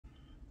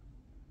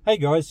Hey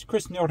guys,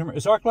 Chris the Ultimate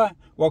Recycler.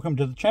 Welcome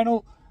to the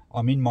channel.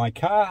 I'm in my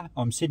car.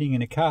 I'm sitting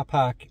in a car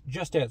park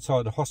just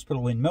outside the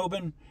hospital in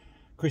Melbourne.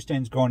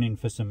 Christine's gone in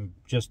for some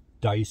just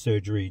day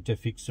surgery to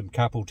fix some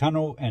carpal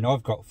tunnel, and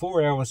I've got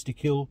 4 hours to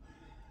kill.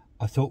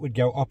 I thought we'd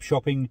go op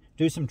shopping,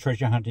 do some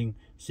treasure hunting,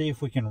 see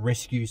if we can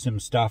rescue some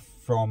stuff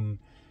from,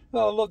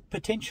 well, look,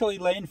 potentially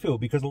landfill,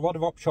 because a lot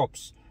of op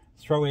shops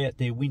throw out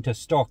their winter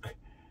stock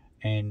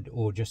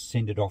or just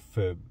send it off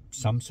for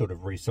some sort of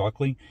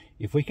recycling.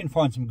 If we can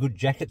find some good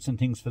jackets and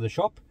things for the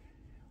shop,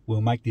 we'll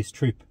make this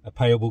trip a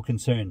payable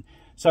concern.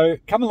 So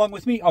come along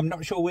with me. I'm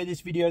not sure where this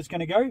video is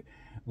going to go.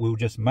 We'll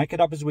just make it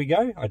up as we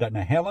go. I don't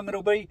know how long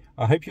it'll be.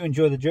 I hope you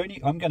enjoy the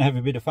journey. I'm going to have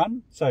a bit of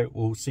fun, so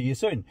we'll see you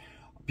soon.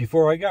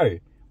 Before I go,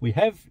 we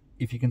have,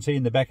 if you can see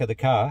in the back of the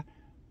car,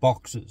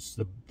 boxes.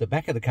 The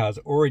back of the car is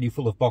already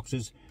full of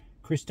boxes.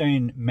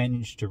 Christine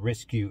managed to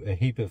rescue a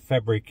heap of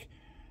fabric,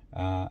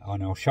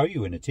 and I'll show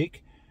you in a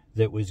tick,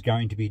 that was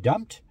going to be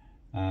dumped.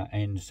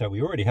 And so we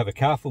already have a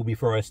car full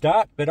before I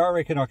start, but I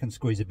reckon I can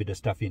squeeze a bit of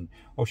stuff in.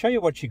 I'll show you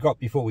what she got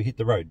before we hit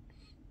the road.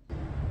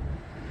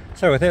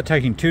 So without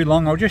taking too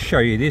long, I'll just show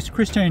you this.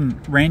 Christine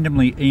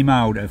randomly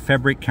emailed a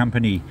fabric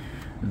company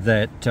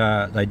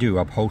that they do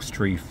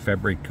upholstery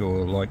fabric,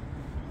 or like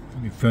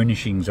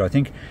furnishings, I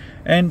think.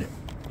 And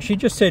she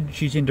just said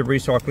she's into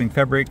recycling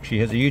fabric. She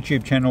has a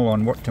YouTube channel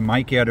on what to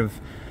make out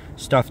of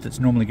stuff that's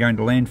normally going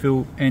to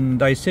landfill.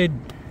 And they said,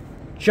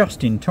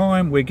 just in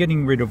time, we're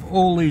getting rid of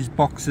all these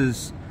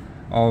boxes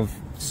of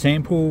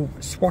sample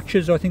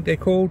swatches, I think they're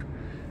called,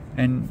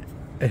 and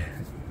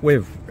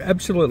we're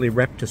absolutely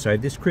rapt to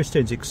save this.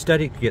 Christine's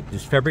ecstatic to get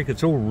this fabric.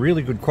 It's all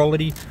really good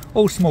quality,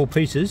 all small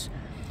pieces,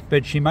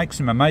 but she makes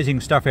some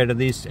amazing stuff out of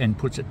this and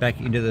puts it back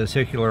into the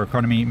circular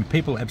economy, and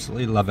people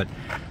absolutely love it.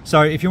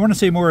 So if you want to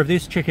see more of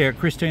this, check out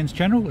Christine's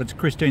channel. It's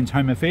Christine's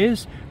Home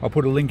Affairs. I'll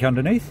put a link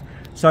underneath.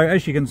 So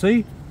as you can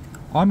see,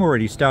 I'm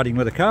already starting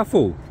with a car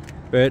full,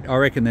 but I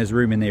reckon there's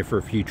room in there for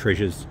a few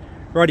treasures.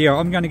 Rightio,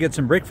 I'm going to get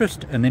some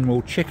breakfast and then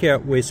we'll check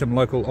out where some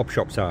local op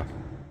shops are.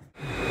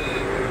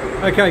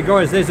 Okay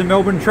guys, there's a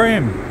Melbourne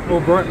tram,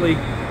 all brightly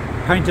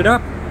painted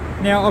up.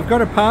 Now I've got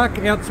to park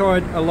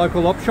outside a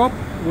local op shop.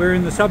 We're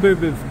in the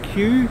suburb of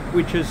Kew,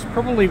 which is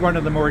probably one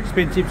of the more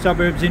expensive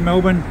suburbs in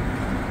Melbourne.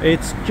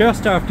 It's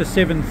just after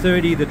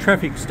 7:30, the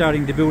traffic's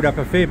starting to build up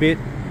a fair bit,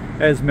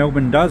 as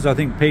Melbourne does. I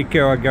think peak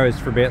hour goes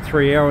for about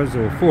 3 hours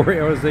or 4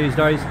 hours these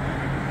days.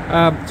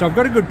 So I've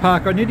got a good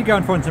park. I need to go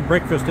and find some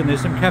breakfast, and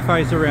there's some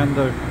cafes around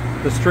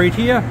the street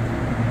here.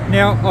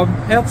 Now I'm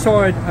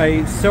outside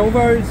a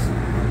Salvo's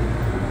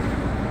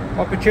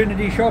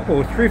opportunity shop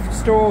or thrift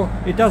store.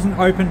 It doesn't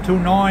open till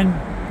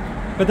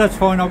 9, but that's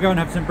fine. I'll go and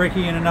have some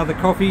brekkie and another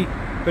coffee.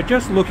 But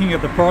just looking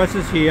at the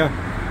prices here,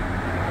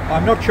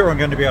 I'm not sure I'm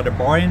going to be able to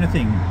buy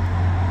anything.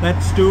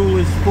 That stool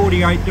is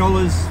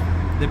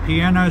 $48. The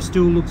piano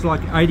stool looks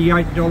like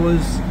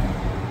 $88.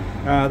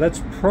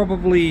 That's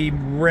probably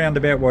round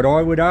about what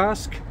I would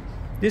ask.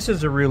 This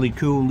is a really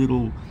cool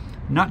little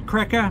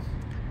nutcracker,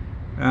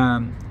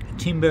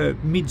 timber,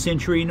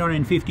 mid-century,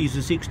 1950s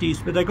or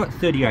 60s, but they got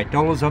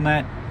 $38 on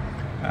that.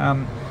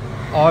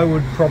 I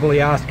would probably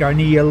ask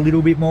only a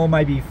little bit more,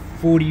 maybe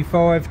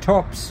 45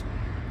 tops.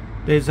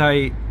 There's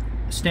a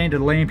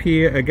standard lamp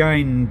here,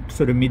 again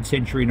sort of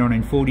mid-century,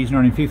 1940s,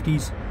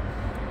 1950s,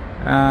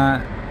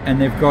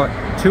 and they've got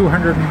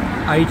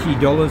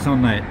 $280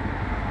 on that,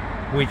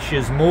 which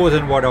is more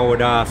than what I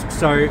would ask.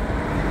 So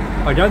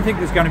I don't think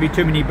there's going to be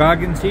too many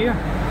bargains here.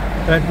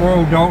 That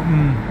Royal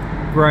Dalton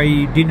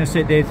grey dinner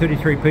set there,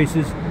 33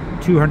 pieces,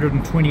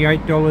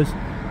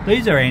 $228.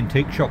 These are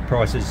antique shop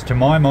prices to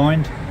my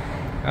mind.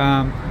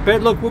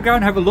 But look, we'll go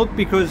and have a look,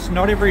 because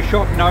not every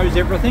shop knows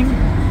everything,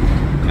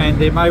 and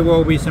there may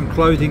well be some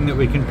clothing that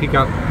we can pick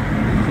up,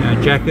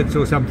 jackets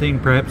or something,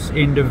 perhaps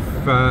end of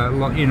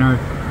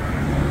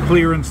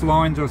clearance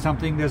lines or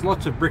something. There's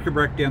lots of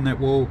bric-a-brac down that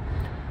wall.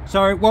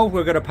 So while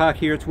we've got a park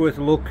here, it's worth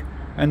a look,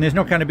 and there's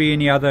not going to be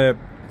any other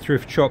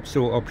thrift shops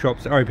or op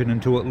shops open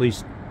until at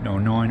least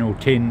 9 or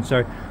 10,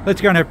 so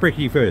let's go and have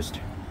brekkie first.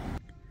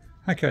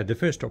 Okay, the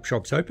first op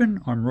shop's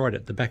open. I'm right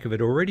at the back of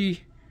it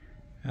already.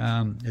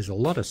 There's a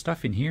lot of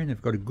stuff in here, and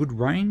they've got a good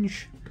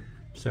range,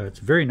 so it's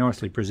very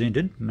nicely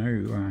presented.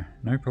 No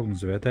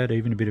problems about that.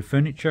 Even a bit of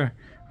furniture.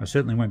 I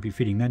certainly won't be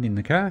fitting that in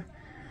the car.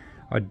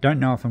 I don't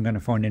know if I'm going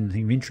to find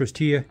anything of interest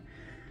here,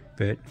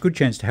 but good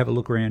chance to have a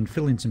look around,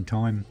 fill in some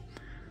time.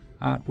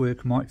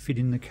 Artwork might fit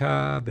in the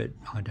car, but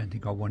I don't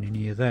think I want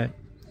any of that.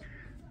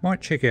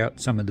 Might check out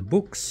some of the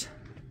books,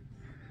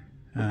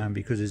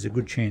 because there's a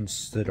good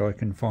chance that I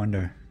can find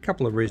a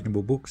couple of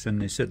reasonable books, and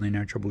there's certainly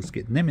no troubles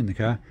getting them in the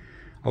car.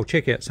 I'll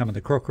check out some of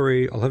the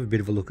crockery. I'll have a bit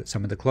of a look at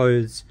some of the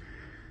clothes.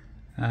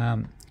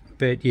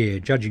 But yeah,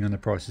 judging on the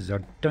prices, I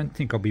don't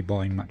think I'll be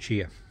buying much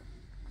here.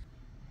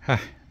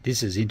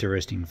 This is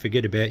interesting.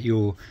 Forget about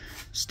your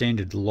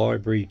standard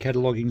library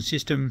cataloguing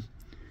system.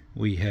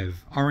 We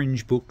have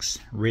orange books,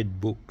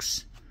 red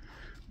books,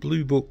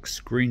 blue books,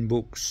 green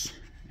books,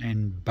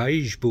 and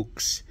beige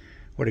books.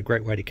 What a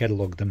great way to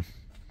catalogue them.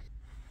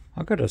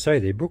 I've got to say,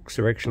 their books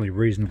are actually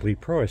reasonably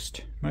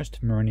priced. Most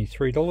of them are only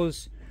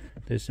 $3.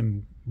 There's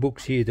some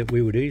books here that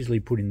we would easily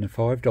put in the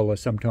 $5,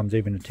 sometimes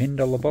even a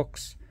 $10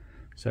 box.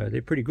 So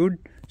they're pretty good,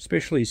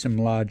 especially some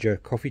larger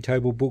coffee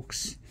table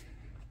books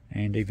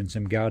and even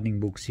some gardening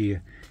books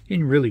here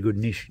in really good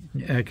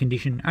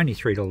condition, only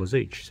 $3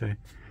 each. So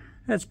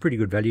that's pretty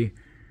good value.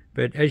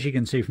 But as you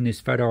can see from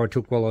this photo I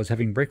took while I was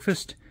having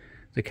breakfast,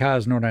 the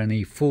car's not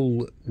only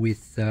full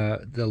with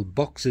the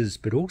boxes,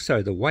 but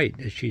also the weight,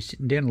 as she's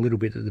sitting down a little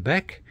bit at the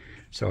back.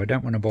 So I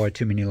don't want to buy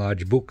too many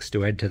large books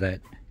to add to that.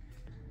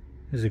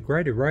 There's a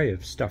great array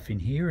of stuff in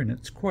here, and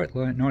it's quite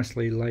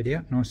nicely laid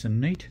out, nice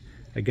and neat.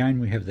 Again,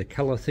 we have the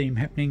colour theme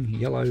happening,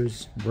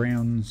 yellows,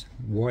 browns,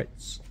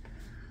 whites.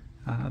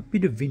 A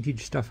bit of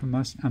vintage stuff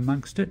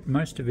amongst it.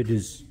 Most of it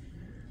is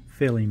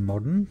fairly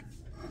modern.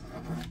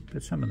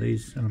 But some of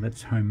these,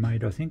 that's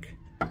homemade, I think.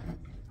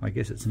 I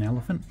guess it's an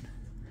elephant.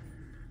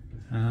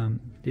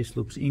 This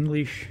looks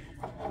English.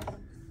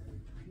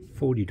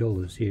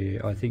 $40,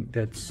 yeah, I think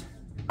that's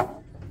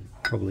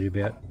probably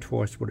about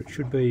twice what it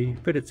should be.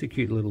 But it's a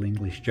cute little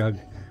English jug.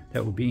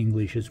 That will be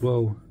English as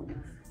well.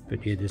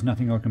 But yeah, there's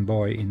nothing I can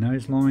buy in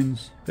those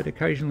lines. But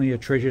occasionally a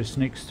treasure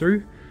sneaks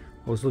through.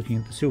 I was looking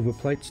at the silver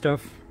plate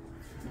stuff.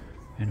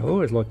 And I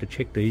always like to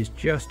check these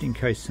just in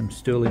case some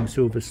sterling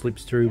silver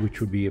slips through,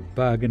 which would be a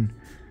bargain.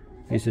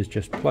 This is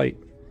just plate,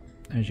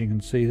 as you can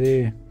see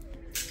there.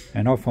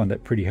 And I find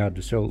that pretty hard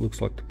to sell. It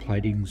looks like the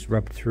plating's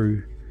rubbed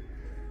through.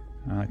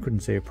 I couldn't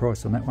see a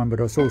price on that one,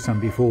 but I saw some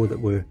before that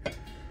were,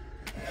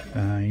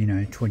 you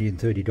know, $20 and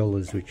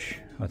 $30, which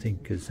I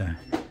think is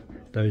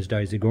those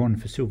days are gone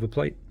for silver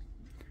plate.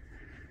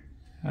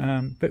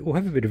 But we'll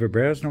have a bit of a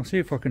browse and I'll see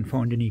if I can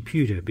find any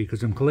pewter,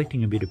 because I'm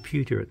collecting a bit of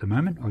pewter at the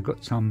moment. I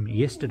got some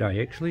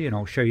yesterday actually, and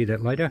I'll show you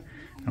that later,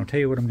 and I'll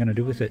tell you what I'm going to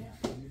do with it.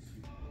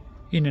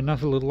 In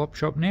another little op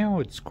shop now.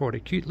 It's quite a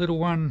cute little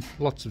one,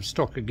 lots of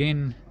stock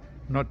again.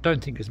 I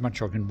don't think there's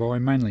much I can buy,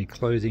 mainly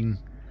clothing,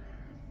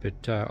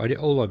 but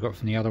all I got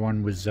from the other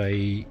one was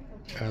a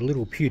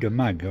little pewter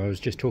mug. I was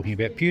just talking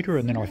about pewter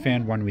and then I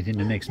found one within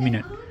the next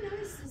minute.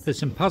 There's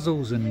some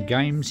puzzles and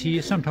games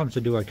here. Sometimes I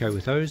do okay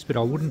with those, but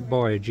I wouldn't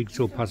buy a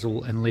jigsaw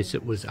puzzle unless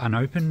it was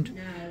unopened,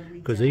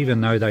 because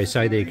even though they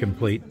say they're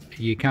complete,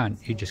 you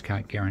just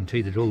can't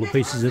guarantee that all the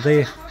pieces are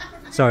there.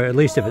 So at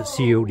least if it's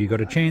sealed, you've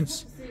got a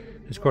chance.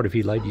 There's quite a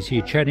few ladies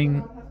here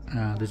chatting.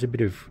 There's a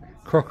bit of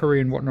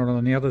crockery and whatnot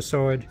on the other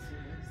side.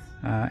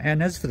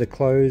 And as for the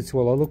clothes,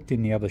 well, I looked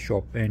in the other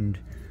shop and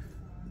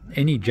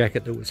any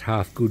jacket that was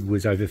half good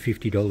was over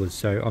 $50,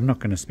 so I'm not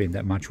going to spend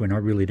that much when I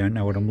really don't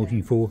know what I'm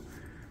looking for.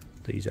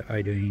 These are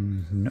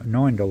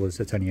 $9,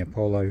 that's only a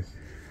polo.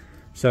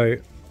 So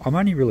I'm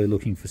only really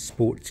looking for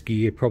sports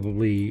gear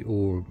probably,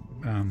 or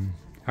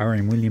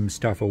R.M. Williams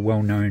stuff, or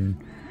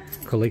well-known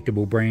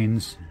collectible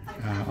brands.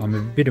 I'm a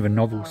bit of a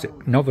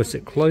novice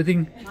at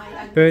clothing,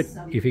 but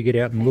if you get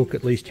out and look,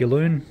 at least you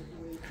learn.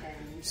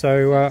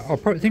 So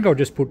I think I'll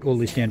just put all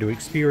this down to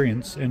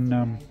experience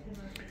and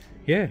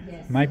yeah,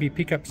 maybe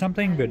pick up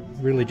something, but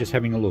really just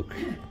having a look.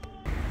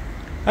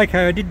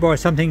 Okay, I did buy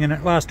something in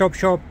that last op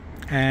shop.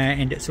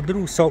 And it's a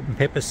little salt and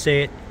pepper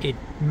set. It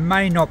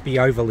may not be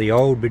overly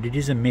old, but it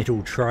is a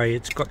metal tray.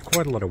 It's got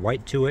quite a lot of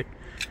weight to it.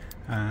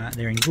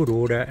 They're in good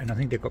order, and I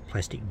think they've got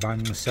plastic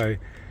bungs, so,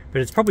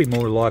 but it's probably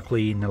more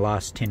likely in the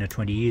last 10 or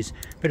 20 years.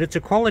 But it's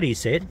a quality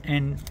set,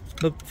 and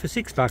look, for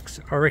 $6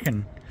 I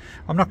reckon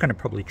I'm not going to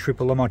probably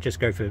triple. I might just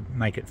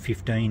make it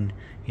 15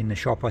 in the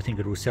shop. I think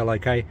it will sell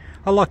okay.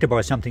 I like to buy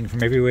something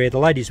from everywhere. The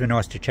ladies were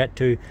nice to chat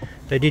to.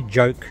 They did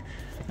joke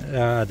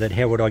that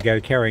how would I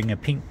go carrying a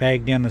pink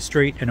bag down the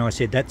street, and I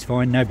said that's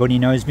fine, nobody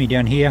knows me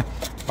down here.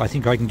 I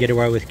think I can get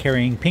away with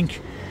carrying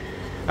pink.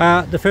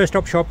 The first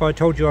op shop I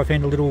told you I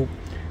found a little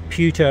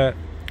pewter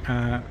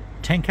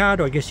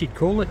tankard, I guess you'd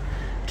call it.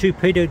 To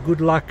Peter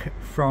Good Luck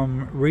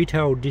from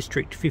Retail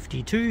District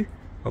 52,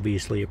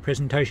 obviously a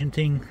presentation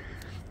thing,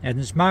 and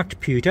it's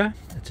marked pewter.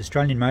 It's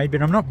Australian made,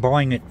 but I'm not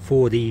buying it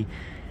for the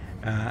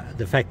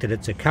fact that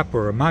it's a cup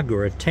or a mug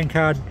or a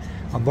tankard.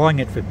 I'm buying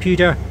it for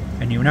pewter,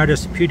 and you'll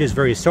notice the pewter is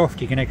very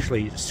soft. You can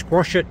actually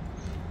squash it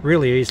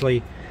really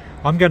easily.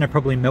 I'm going to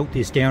probably melt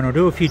this down. I'll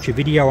do a future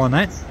video on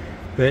that,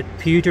 but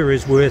pewter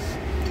is worth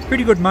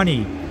pretty good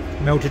money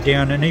melted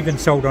down and even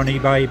sold on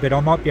eBay, but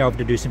I might be able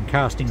to do some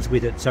castings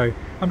with it, so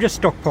I'm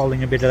just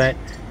stockpiling a bit of that,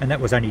 and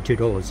that was only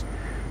 $2.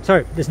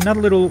 So there's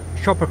another little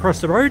shop across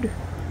the road.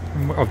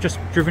 I've just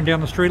driven down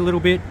the street a little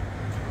bit.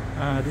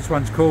 This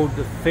one's called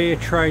the Fair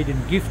Trade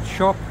and Gift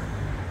Shop,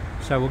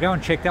 so we'll go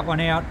and check that one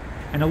out.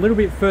 And a little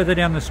bit further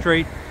down the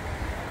street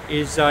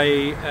is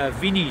a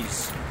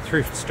Vinnie's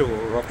thrift store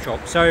or op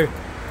shop. So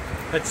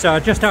it's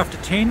just after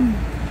 10.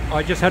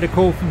 I just had a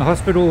call from the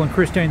hospital, and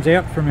Christine's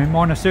out from her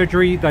minor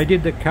surgery. They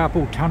did the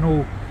carpal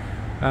tunnel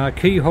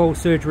keyhole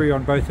surgery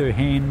on both her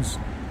hands,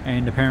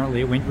 and apparently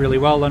it went really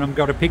well, and I've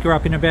got to pick her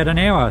up in about an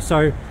hour.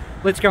 So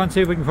let's go and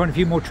see if we can find a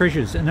few more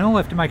treasures, and then I'll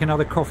have to make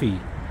another coffee.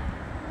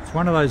 It's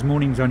one of those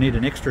mornings I need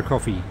an extra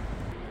coffee.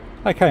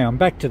 Okay, I'm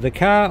back to the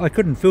car. I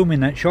couldn't film in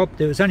that shop.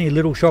 There was only a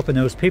little shop and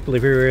there was people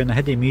everywhere and they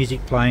had their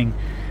music playing.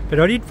 But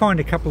I did find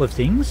a couple of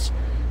things.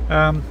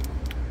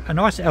 A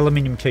nice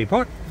aluminium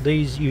teapot.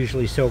 These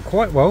usually sell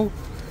quite well.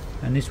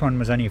 and this one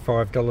was only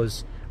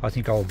 $5. I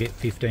think I'll get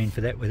 15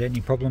 for that without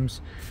any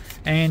problems.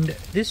 And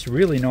this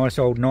really nice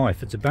old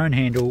knife, it's a bone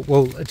handle.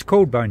 Well, it's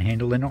called bone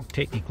handle, they're not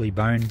technically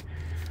bone,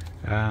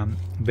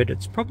 but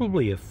it's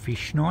probably a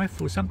fish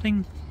knife or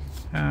something.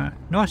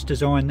 Nice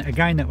design.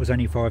 Again, that was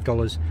only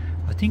 $5.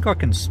 I think I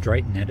can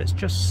straighten that, it's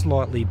just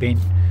slightly bent.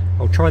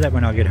 I'll try that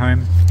when I get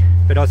home,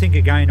 but I think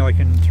again I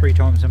can 3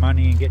 times the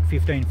money and get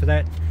 15 for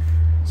that.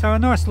 So a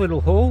nice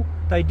little haul.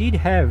 They did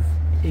have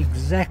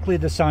exactly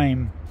the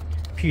same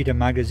pewter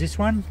mug as this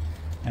one,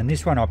 and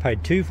this one I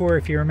paid 2 for,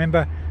 if you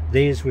remember.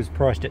 Theirs was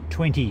priced at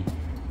 20.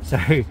 So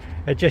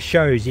it just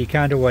shows you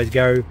can't always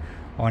go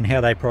on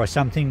how they price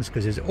some things,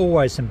 because there's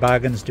always some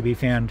bargains to be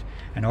found,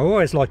 and I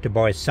always like to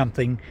buy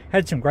something.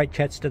 Had some great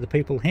chats to the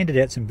people, handed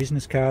out some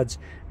business cards,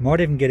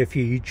 might even get a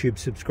few YouTube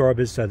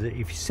subscribers, so that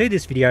if you see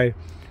this video,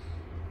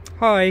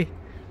 hi.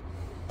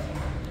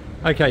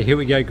 Okay, here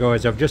we go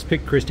guys, I've just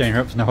picked Christine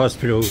up from the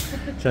hospital,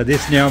 so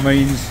this now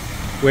means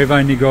we've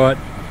only got,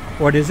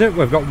 what is it?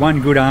 We've got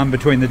one good arm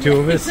between the two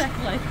of us.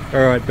 Exactly.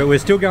 Alright, but we're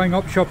still going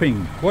op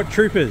shopping. What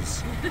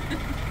troopers?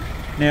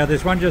 Now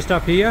there's one just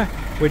up here.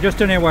 We're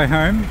just on our way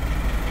home,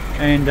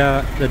 and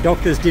the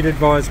doctors did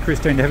advise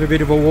Christine to have a bit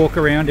of a walk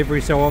around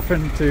every so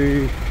often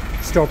to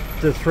stop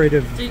the threat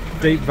of deep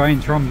vein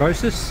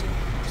thrombosis.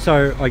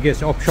 So I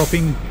guess op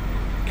shopping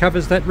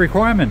covers that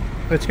requirement.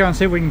 Let's go and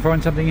see if we can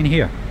find something in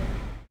here.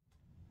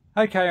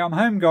 Okay, I'm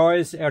home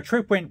guys. Our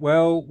trip went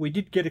well. We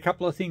did get a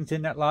couple of things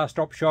in that last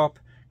op shop.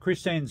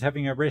 Christine's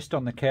having a rest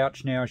on the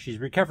couch now. She's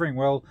recovering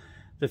well.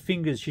 The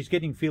fingers, she's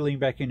getting feeling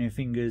back in her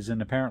fingers,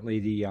 and apparently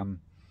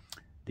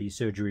the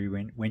surgery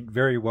went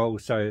very well,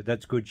 so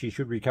that's good. She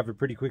should recover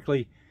pretty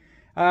quickly.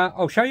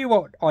 I'll show you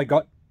what I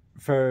got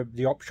for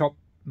the op shop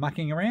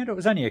mucking around. It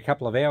was only a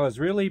couple of hours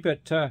really,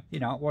 but you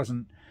know, it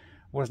wasn't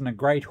a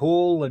great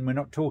haul, and we're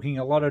not talking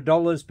a lot of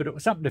dollars, but it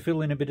was something to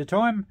fill in a bit of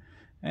time.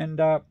 And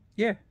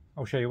yeah,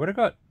 I'll show you what I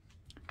got.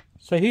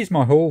 So here's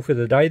my haul for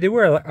the day. There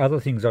were other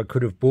things I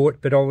could have bought,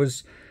 but I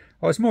was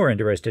more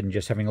interested in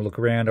just having a look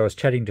around. I was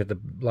chatting to the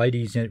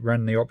ladies that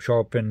run the op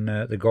shop, and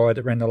the guy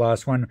that ran the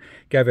last one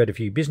gave out a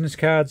few business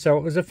cards, so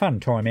it was a fun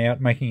time out,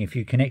 making a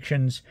few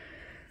connections.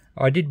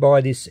 I did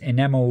buy this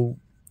enamel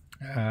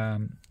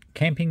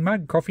camping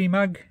mug, coffee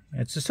mug.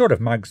 It's the sort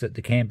of mugs that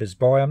the campers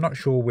buy. I'm not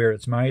sure where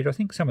it's made. I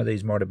think some of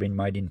these might have been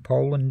made in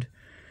Poland.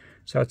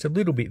 So it's a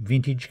little bit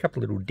vintage, a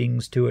couple of little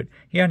dings to it.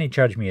 He only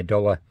charged me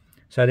 $1.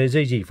 So there's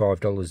easy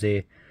 $5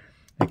 there.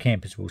 The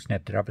campers will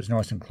snap that up. It's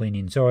nice and clean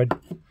inside,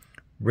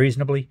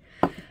 reasonably.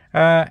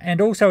 And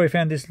also I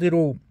found this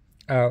little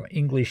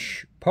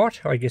English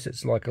pot. I guess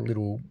it's like a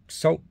little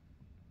salt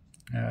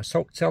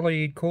cellar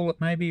you'd call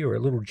it maybe, or a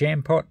little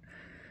jam pot.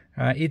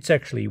 It's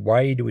actually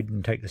Wade. We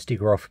didn't take the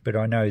sticker off, but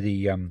I know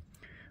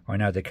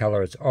the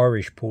colour. It's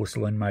Irish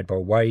porcelain made by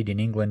Wade in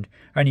England.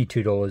 Only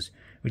 $2.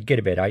 We'd get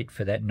about 8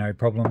 for that, no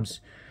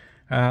problems.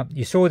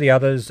 You saw the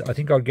others. I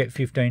think I'd get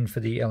 15 for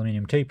the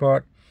aluminium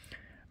teapot.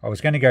 I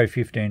was going to go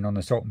 15 on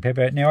the salt and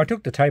pepper. Now I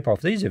took the tape off.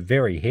 These are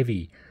very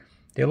heavy.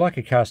 They're like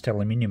a cast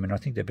aluminium, and I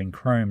think they've been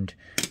chromed.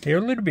 They're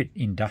a little bit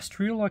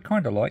industrial. I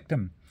kind of like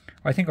them.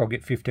 I think I'll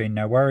get 15,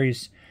 no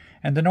worries.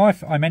 And the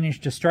knife I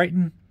managed to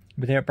straighten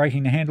without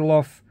breaking the handle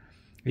off.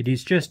 It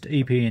is just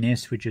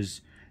EP&S, which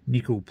is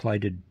nickel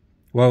plated.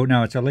 Well,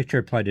 no, it's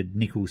electroplated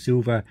nickel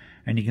silver,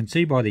 and you can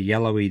see by the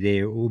yellowy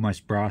there,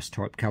 almost brass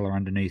type colour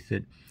underneath,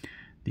 that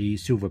the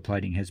silver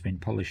plating has been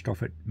polished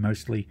off it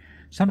mostly.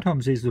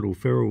 Sometimes these little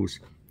ferrules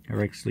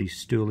are actually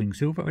sterling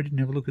silver. I didn't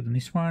have a look at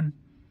this one.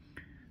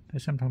 They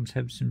sometimes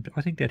have some,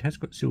 I think that has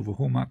got silver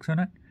hallmarks on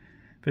it,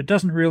 but it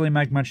doesn't really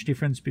make much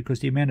difference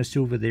because the amount of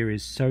silver there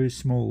is so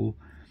small.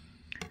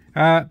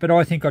 But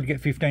I think I'd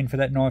get 15 for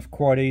that knife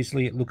quite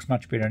easily. It looks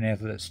much better now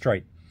that it's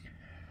straight.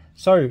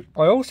 So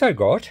I also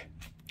got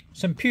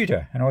some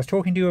pewter, and I was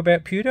talking to you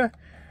about pewter.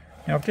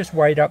 Now I've just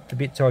weighed up the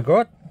bits I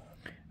got.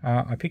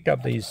 I picked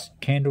up these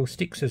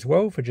candlesticks as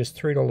well for just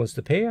 $3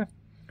 the pair.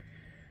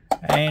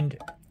 And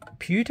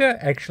pewter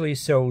actually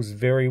sells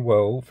very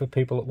well for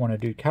people that want to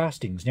do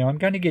castings. Now I'm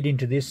going to get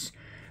into this,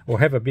 or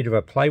have a bit of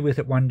a play with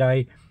it one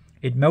day.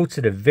 It melts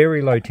at a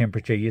very low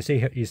temperature. You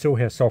saw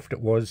how soft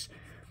it was.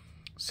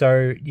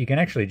 So you can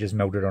actually just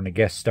melt it on a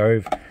gas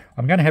stove.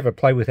 I'm going to have a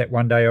play with that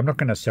one day. I'm not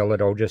going to sell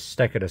it. I'll just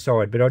stack it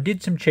aside. But I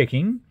did some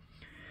checking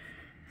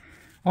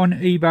on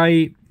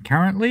eBay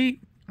currently.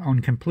 On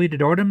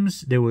completed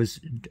items, there was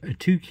a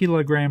 2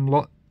 kilogram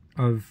lot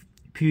of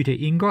pewter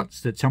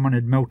ingots that someone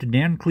had melted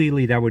down.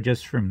 Clearly they were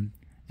just from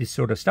this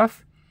sort of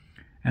stuff,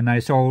 and they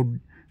sold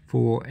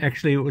for,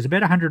 actually it was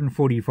about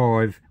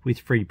 $145 with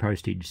free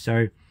postage.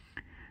 So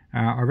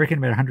I reckon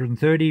about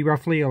 $130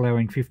 roughly,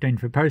 allowing 15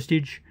 for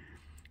postage.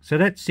 So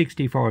that's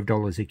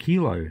 $65 a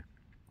kilo.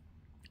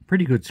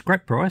 Pretty good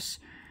scrap price.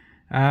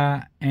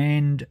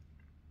 And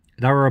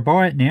they were a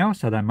buy it now,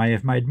 so they may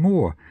have made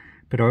more.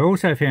 But I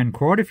also found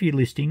quite a few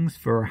listings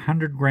for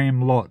 100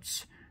 gram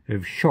lots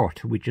of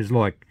shot, which is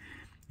like,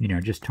 you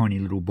know, just tiny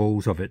little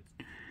balls of it.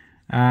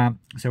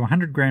 So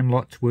 100 gram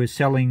lots were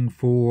selling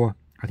for,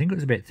 I think it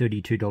was about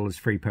 $32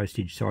 free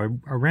postage. So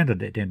I rounded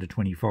that down to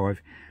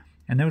 25.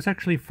 and there was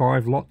actually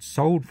 5 lots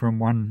sold from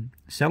one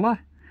seller,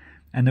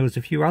 and there was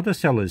a few other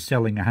sellers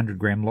selling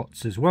 100-gram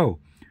lots as well,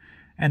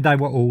 and they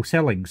were all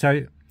selling.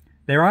 So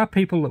there are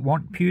people that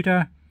want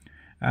pewter,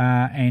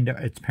 and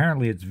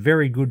apparently it's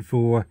very good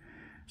for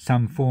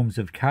some forms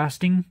of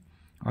casting.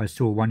 I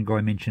saw one guy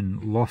mention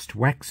lost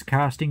wax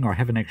casting. I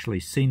haven't actually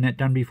seen that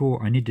done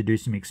before. I need to do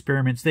some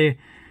experiments there.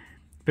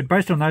 But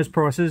based on those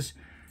prices,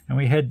 and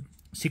we had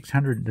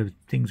 600, the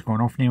thing's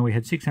gone off now, we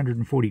had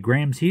 640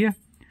 grams here.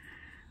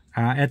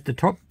 At the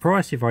top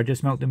price, if I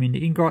just melt them into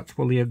ingots,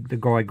 well, the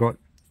guy got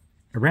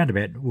around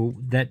about, well,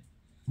 that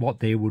lot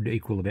there would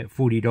equal about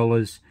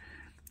 $40.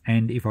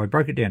 And if I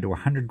broke it down to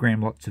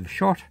 100-gram lots of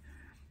shot,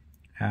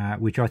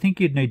 which I think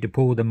you'd need to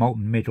pour the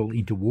molten metal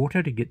into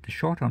water to get the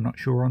shot, I'm not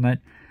sure on that,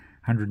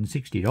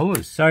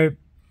 $160. So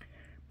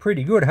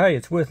pretty good. Hey,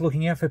 it's worth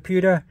looking out for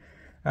pewter.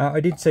 I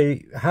did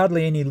see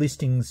hardly any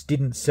listings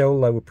didn't sell.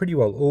 They were pretty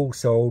well all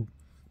sold,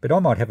 but I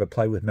might have a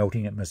play with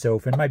melting it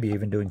myself and maybe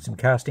even doing some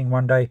casting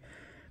one day.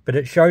 But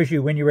it shows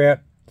you when you're out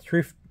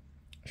thrift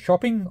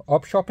shopping,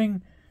 op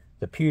shopping,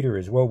 the pewter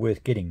is well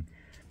worth getting.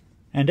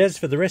 And as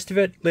for the rest of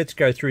it, let's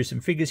go through some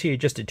figures here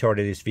just to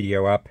tidy this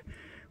video up.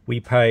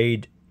 We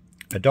paid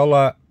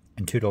 $1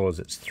 and $2,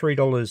 it's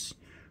 $3.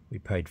 We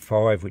paid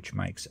 $5, which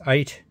makes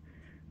 $8.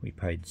 We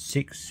paid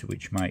 $6,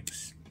 which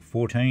makes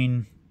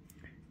 $14,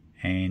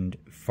 and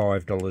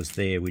 $5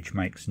 there, which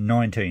makes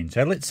 $19.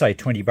 So let's say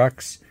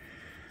 $20.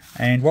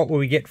 And what will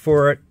we get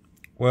for it?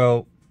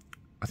 Well,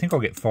 I think I'll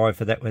get $5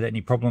 for that without any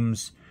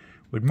problems.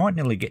 We might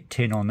nearly get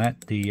 $10 on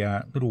that.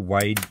 The little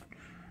Wade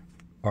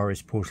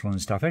Iris porcelain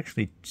stuff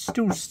actually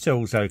still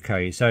sells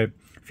okay. So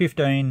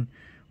 15,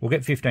 we'll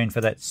get 15 for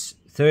that's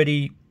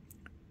 30.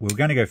 We're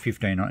going to go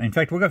 15 on. In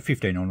fact, we'll go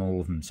 15 on all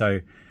of them.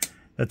 So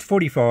that's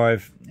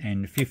 45,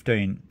 and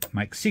 15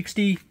 makes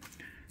 60.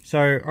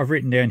 So I've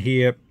written down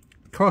here,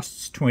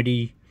 costs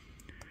 20,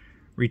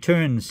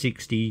 returns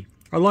 60.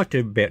 I like to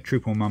about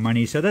triple my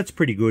money, so that's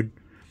pretty good.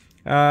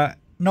 And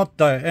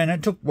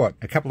it took, what,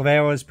 a couple of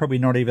hours, probably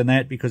not even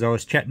that, because I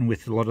was chatting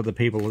with a lot of the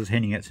people. I was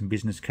handing out some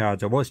business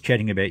cards. I was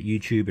chatting about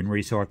YouTube and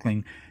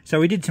recycling.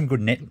 So we did some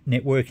good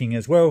networking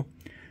as well.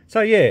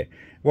 So yeah, it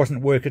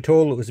wasn't work at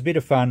all. It was a bit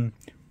of fun.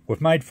 We've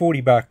made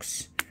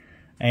 $40,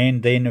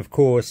 and then of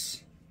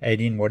course add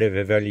in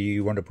whatever value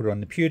you want to put on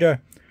the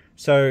pewter.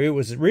 So it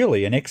was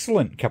really an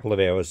excellent couple of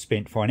hours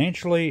spent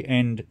financially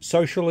and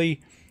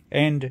socially,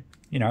 and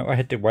you know, I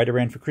had to wait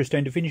around for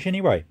Christine to finish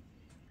anyway.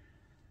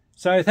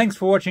 So thanks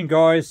for watching,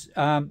 guys.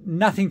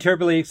 Nothing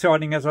terribly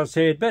exciting, as I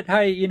said, but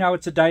hey, you know,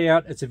 it's a day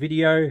out, it's a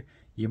video.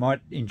 You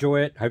might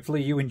enjoy it.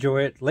 Hopefully you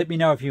enjoy it. Let me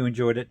know if you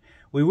enjoyed it.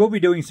 We will be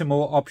doing some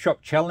more op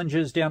shop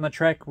challenges down the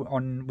track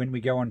when we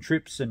go on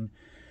trips, and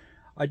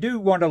I do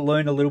want to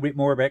learn a little bit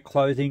more about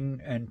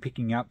clothing and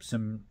picking up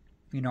some,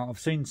 you know, I've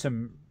seen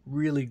some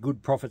really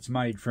good profits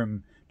made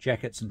from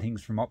jackets and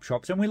things from op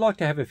shops, and we like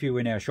to have a few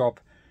in our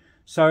shop.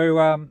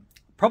 So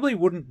probably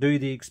wouldn't do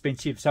the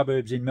expensive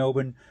suburbs in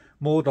Melbourne,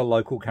 more the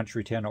local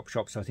country town op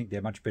shops. I think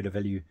they're much better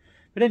value.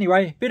 But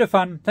anyway, bit of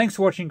fun. Thanks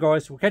for watching,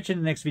 guys. We'll catch you in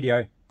the next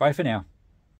video. Bye for now.